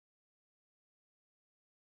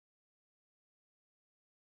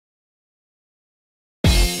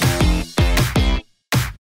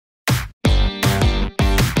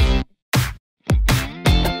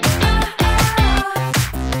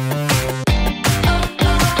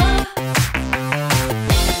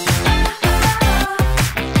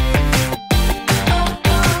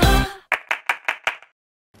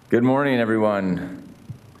Good morning, everyone.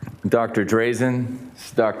 Dr. Drazin,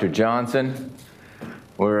 Dr. Johnson.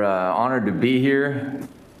 We're honored to be here.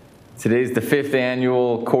 Today's the 5th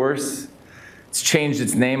annual course. It's changed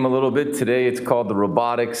its name a little bit. Today it's called the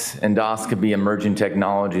Robotics, Endoscopy, Emerging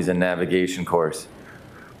Technologies, and Navigation course.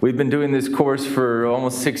 We've been doing this course for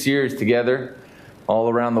almost 6 years together all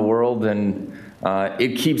around the world, and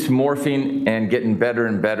it keeps morphing and getting better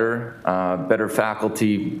and better. Better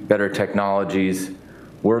faculty, better technologies.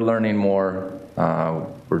 We're learning more.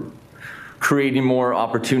 We're creating more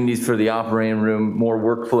opportunities for the operating room, more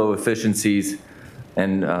workflow efficiencies,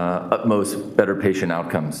 and utmost better patient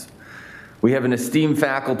outcomes. We have an esteemed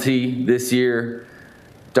faculty this year: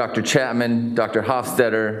 Dr. Chapman, Dr.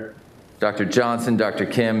 Hofstetter, Dr. Johnson, Dr.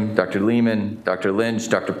 Kim, Dr. Lehman, Dr. Lynch,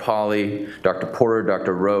 Dr. Pauly, Dr. Porter,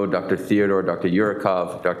 Dr. Rowe, Dr. Theodore, Dr.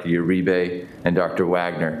 Yurikov, Dr. Uribe, and Dr.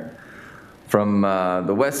 Wagner. From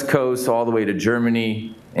the West Coast all the way to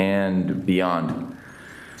Germany and beyond.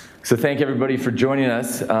 So thank everybody for joining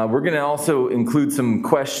us. We're going to also include some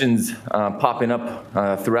questions popping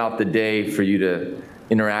up throughout the day for you to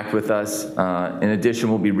interact with us. In addition,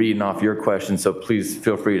 we'll be reading off your questions, so please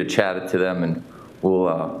feel free to chat it to them, and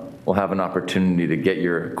we'll have an opportunity to get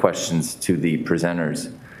your questions to the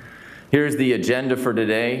presenters. Here's the agenda for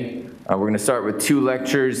today. We're going to start with 2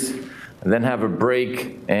 lectures, and then have a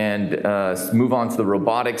break and move on to the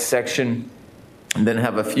robotics section, and then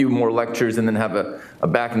have a few more lectures, and then have a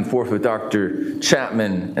back and forth with Dr.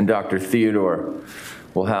 Chapman and Dr. Theodore.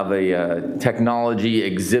 We'll have a technology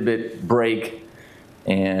exhibit break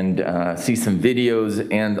and see some videos,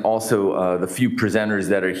 and also the few presenters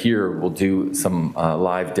that are here will do some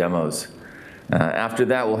live demos. After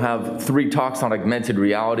that, we'll have 3 talks on augmented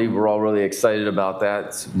reality. We're all really excited about that.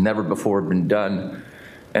 It's never before been done.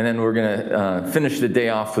 And then we're going to finish the day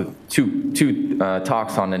off with two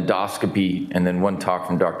talks on endoscopy, and then 1 talk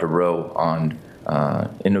from Dr. Rowe on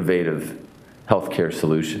innovative healthcare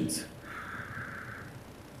solutions.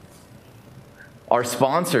 Our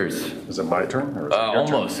sponsors. Is it my turn? Or is it your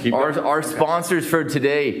almost. turn? Our sponsors for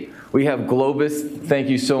today, we have Globus. Thank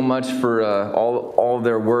you so much for all of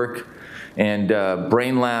their work, and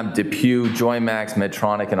BrainLab, DePuy, JoyMax,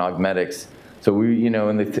 Medtronic, and Augmetics. So we, in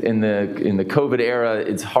the COVID era,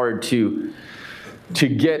 it's hard to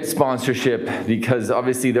get sponsorship because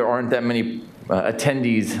obviously there aren't that many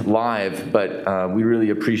attendees live, but we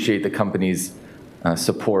really appreciate the company's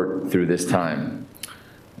support through this time.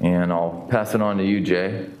 And I'll pass it on to you,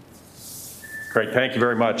 Jay. Great, thank you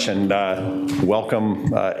very much, and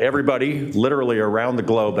welcome everybody literally around the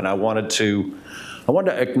globe. And I wanted to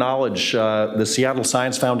acknowledge the Seattle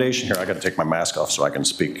Science Foundation. Here, I got to take my mask off so I can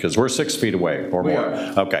speak, because we're 6 feet away or more.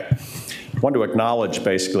 Okay. I wanted to acknowledge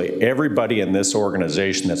basically everybody in this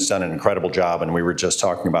organization that's done an incredible job, and we were just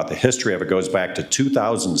talking about the history of it. Goes back to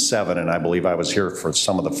 2007, and I believe I was here for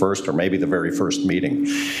some of the first, or maybe the very first meeting.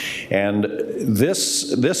 And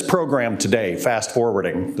this program today, fast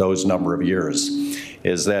forwarding those number of years,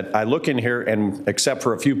 is that I look in here, and except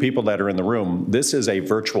for a few people that are in the room, this is a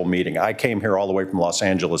virtual meeting. I came here all the way from Los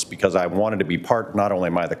Angeles because I wanted to be part, not only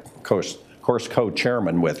am I the course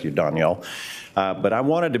co-chairman with you, Doniel, but I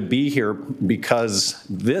wanted to be here because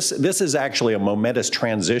this is actually a momentous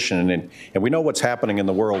transition, and we know what's happening in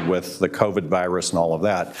the world with the COVID virus and all of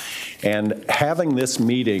that. And having this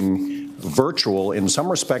meeting virtual in some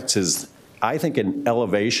respects is, I think, an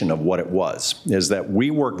elevation of what it was, is that we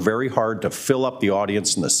work very hard to fill up the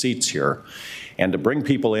audience and the seats here and to bring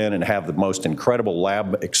people in and have the most incredible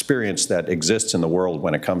lab experience that exists in the world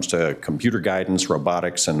when it comes to computer guidance,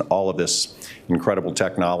 robotics, and all of this incredible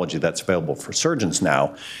technology that's available for surgeons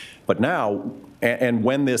now. But now, and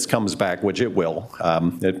when this comes back, which it will,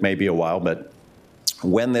 it may be a while, but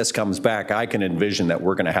when this comes back, I can envision that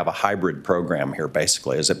we're going to have a hybrid program here,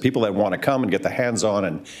 basically, is that people that want to come and get the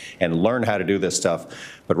hands-on and learn how to do this stuff.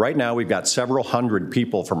 But right now, we've got several hundred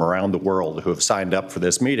people from around the world who have signed up for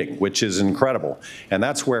this meeting, which is incredible. And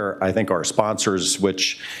that's where I think our sponsors,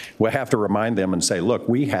 which we'll have to remind them and say, look,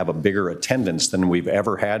 we have a bigger attendance than we've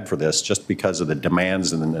ever had for this, just because of the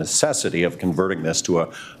demands and the necessity of converting this to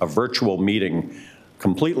a virtual meeting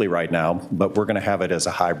completely right now, but we're going to have it as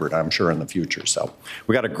a hybrid, I'm sure, in the future. So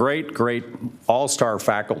we got a great all-star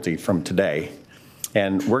faculty from today,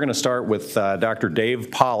 and we're going to start with Dr. Dave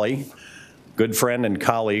Pauly, good friend and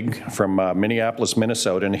colleague from Minneapolis,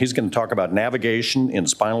 Minnesota, and he's going to talk about navigation in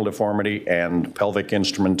spinal deformity and pelvic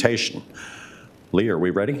instrumentation. Lee, are we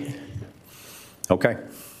ready? Okay,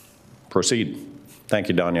 proceed. Thank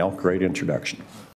you, Doniel. Great introduction.